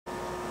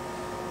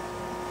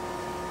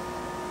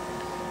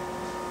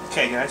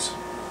Okay guys,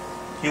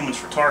 Humans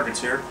for Targets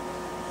here,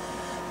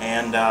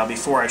 and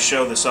before I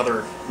show this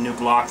other new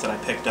Glock that I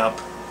picked up,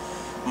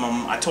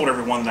 I told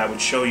everyone that I would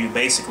show you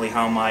basically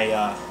how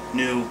my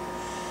new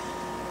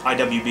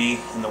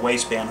IWB in the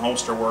waistband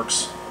holster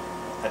works,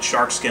 that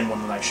shark skin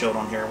one that I showed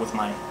on here with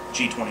my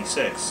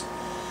G26.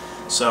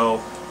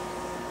 So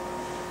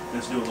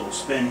let's do a little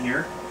spin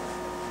here.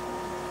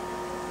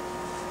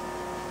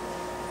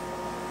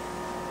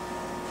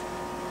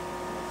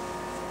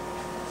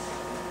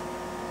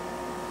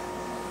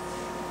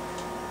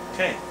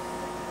 Okay,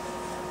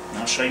 and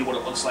I'll show you what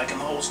it looks like in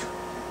the holster.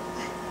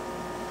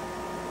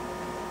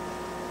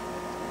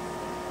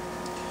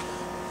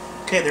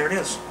 Okay, there it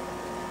is.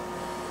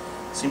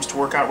 Seems to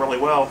work out really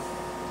well.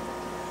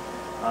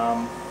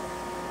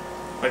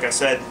 Like I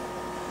said,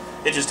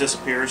 it just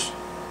disappears.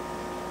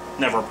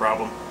 Never a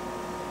problem.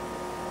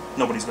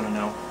 Nobody's going to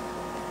know.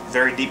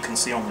 Very deep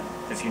concealment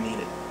if you need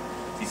it.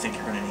 If you think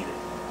you're going to need it.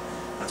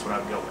 That's what I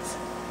would go with.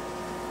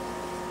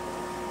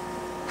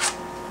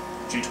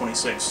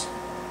 G26.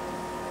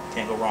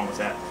 Can't go wrong with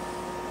that.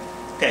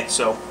 Okay,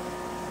 so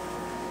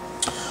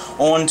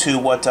on to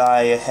what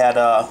I had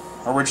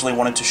originally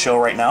wanted to show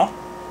right now.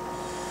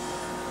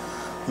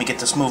 Let me get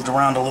this moved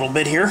around a little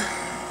bit here.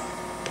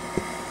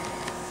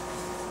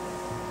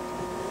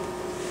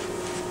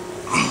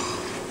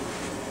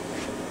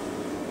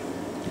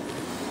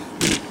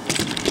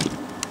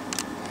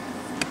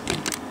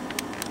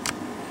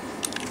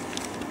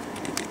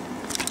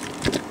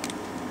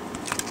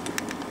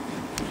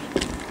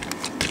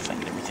 If I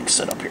can get everything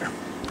set up here.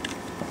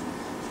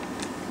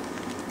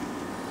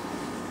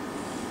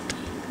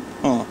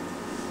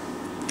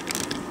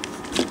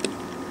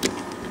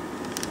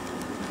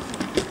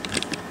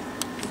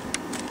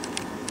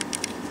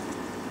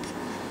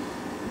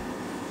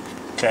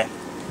 Okay.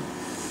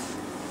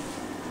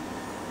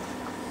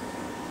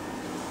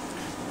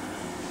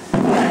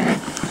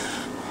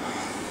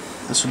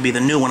 This would be the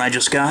new one I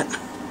just got.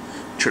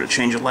 Try to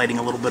change the lighting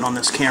a little bit on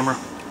this camera.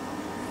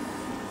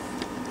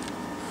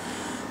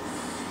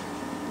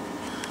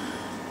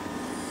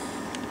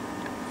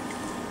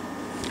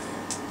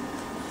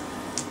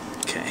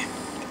 Okay.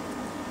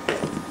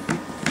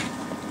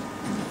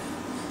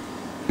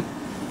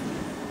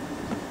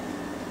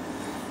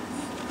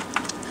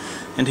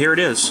 And here it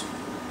is.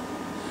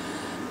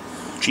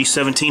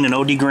 G17 in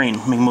OD green.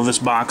 Let me move this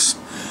box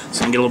so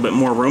I can get a little bit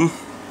more room.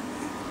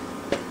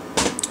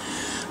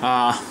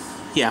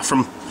 Yeah,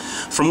 from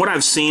what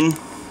I've seen,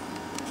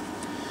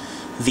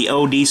 the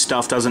OD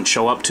stuff doesn't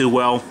show up too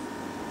well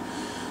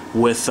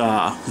with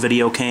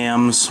video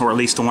cams, or at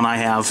least the one I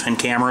have, and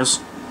cameras.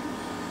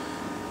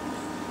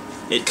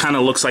 It kind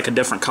of looks like a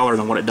different color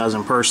than what it does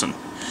in person.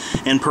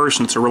 In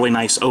person, it's a really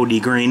nice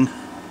OD green,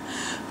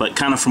 but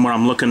kind of from what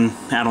I'm looking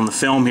at on the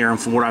film here, and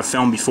from what I've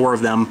filmed before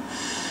of them,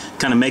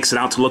 kind of makes it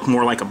out to look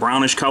more like a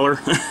brownish color.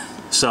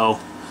 So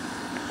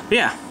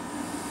yeah,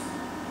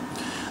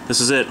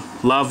 this is it.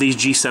 Love these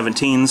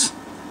G17s.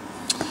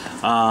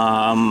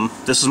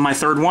 This is my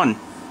third one,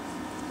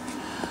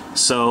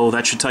 so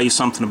that should tell you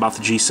something about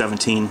the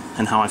G17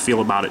 and how I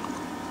feel about it.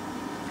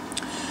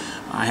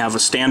 I have a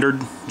standard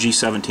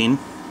G17,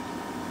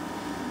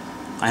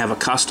 I have a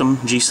custom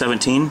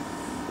G17,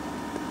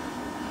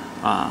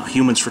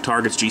 Humans for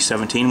Targets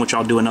G17, which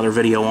I'll do another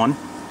video on.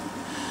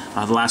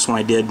 The last one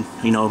I did,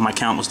 you know, my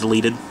count was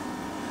deleted.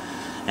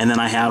 And then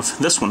I have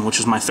this one, which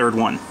is my third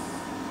one.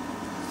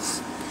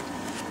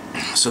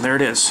 So there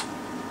it is.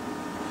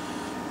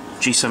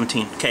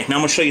 G17. Okay, now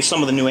I'm going to show you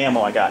some of the new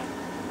ammo I got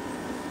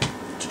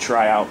to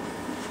try out.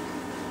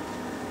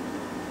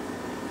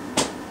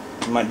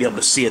 You might be able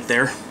to see it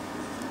there.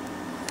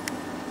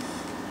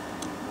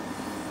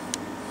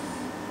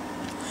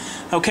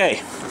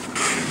 Okay,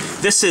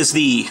 this is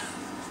the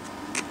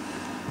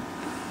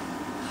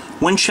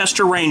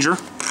Winchester Ranger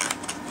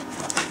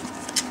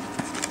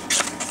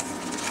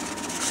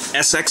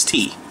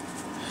SXT,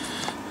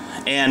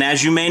 and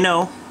as you may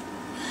know,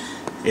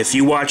 if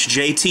you watch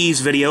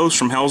JT's videos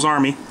from Hell's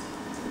Army,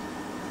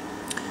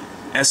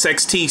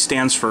 SXT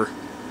stands for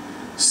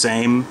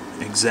same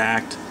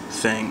exact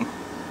thing,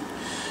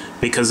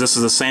 because this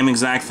is the same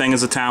exact thing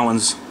as the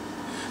Talons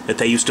that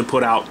they used to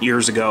put out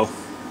years ago.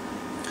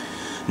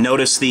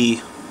 Notice the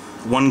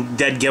one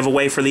dead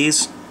giveaway for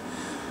these.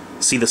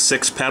 See the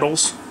 6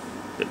 petals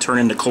that turn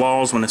into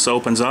claws when this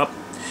opens up?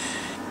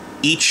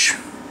 Each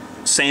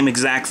same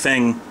exact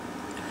thing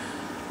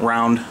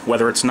round,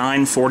 whether it's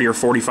 9, 40, or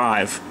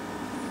 45,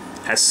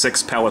 has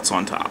 6 pellets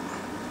on top.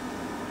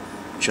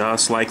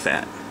 Just like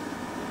that.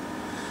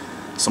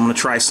 So I'm going to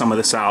try some of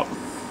this out.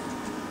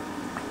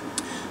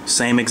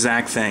 Same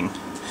exact thing.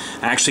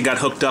 I actually got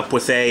hooked up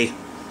with a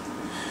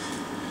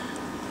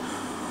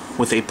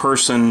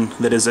person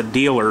that is a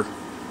dealer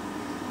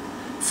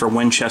for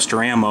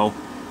Winchester ammo,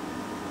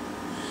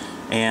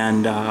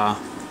 and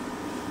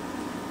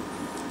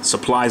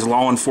supplies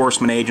law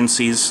enforcement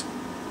agencies,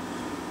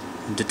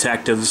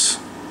 detectives,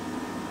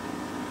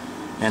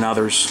 and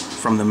others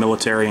from the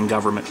military and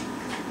government.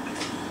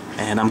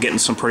 And I'm getting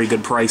some pretty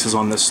good prices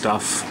on this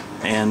stuff,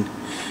 and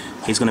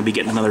He's going to be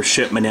getting another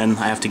shipment in.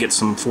 I have to get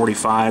some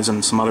 45s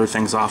and some other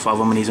things off of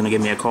him, and he's going to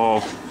give me a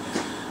call.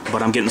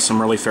 But I'm getting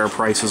some really fair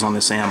prices on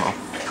this ammo.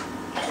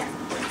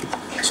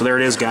 So there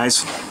it is,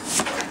 guys.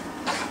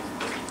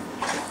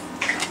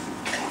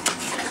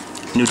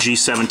 New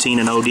G17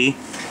 and OD.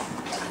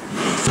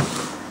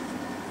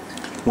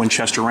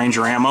 Winchester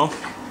Ranger ammo.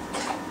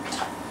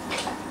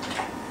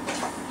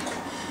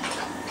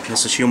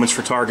 This is Humans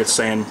for Targets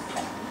saying,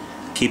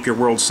 keep your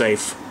world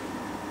safe.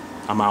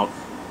 I'm out.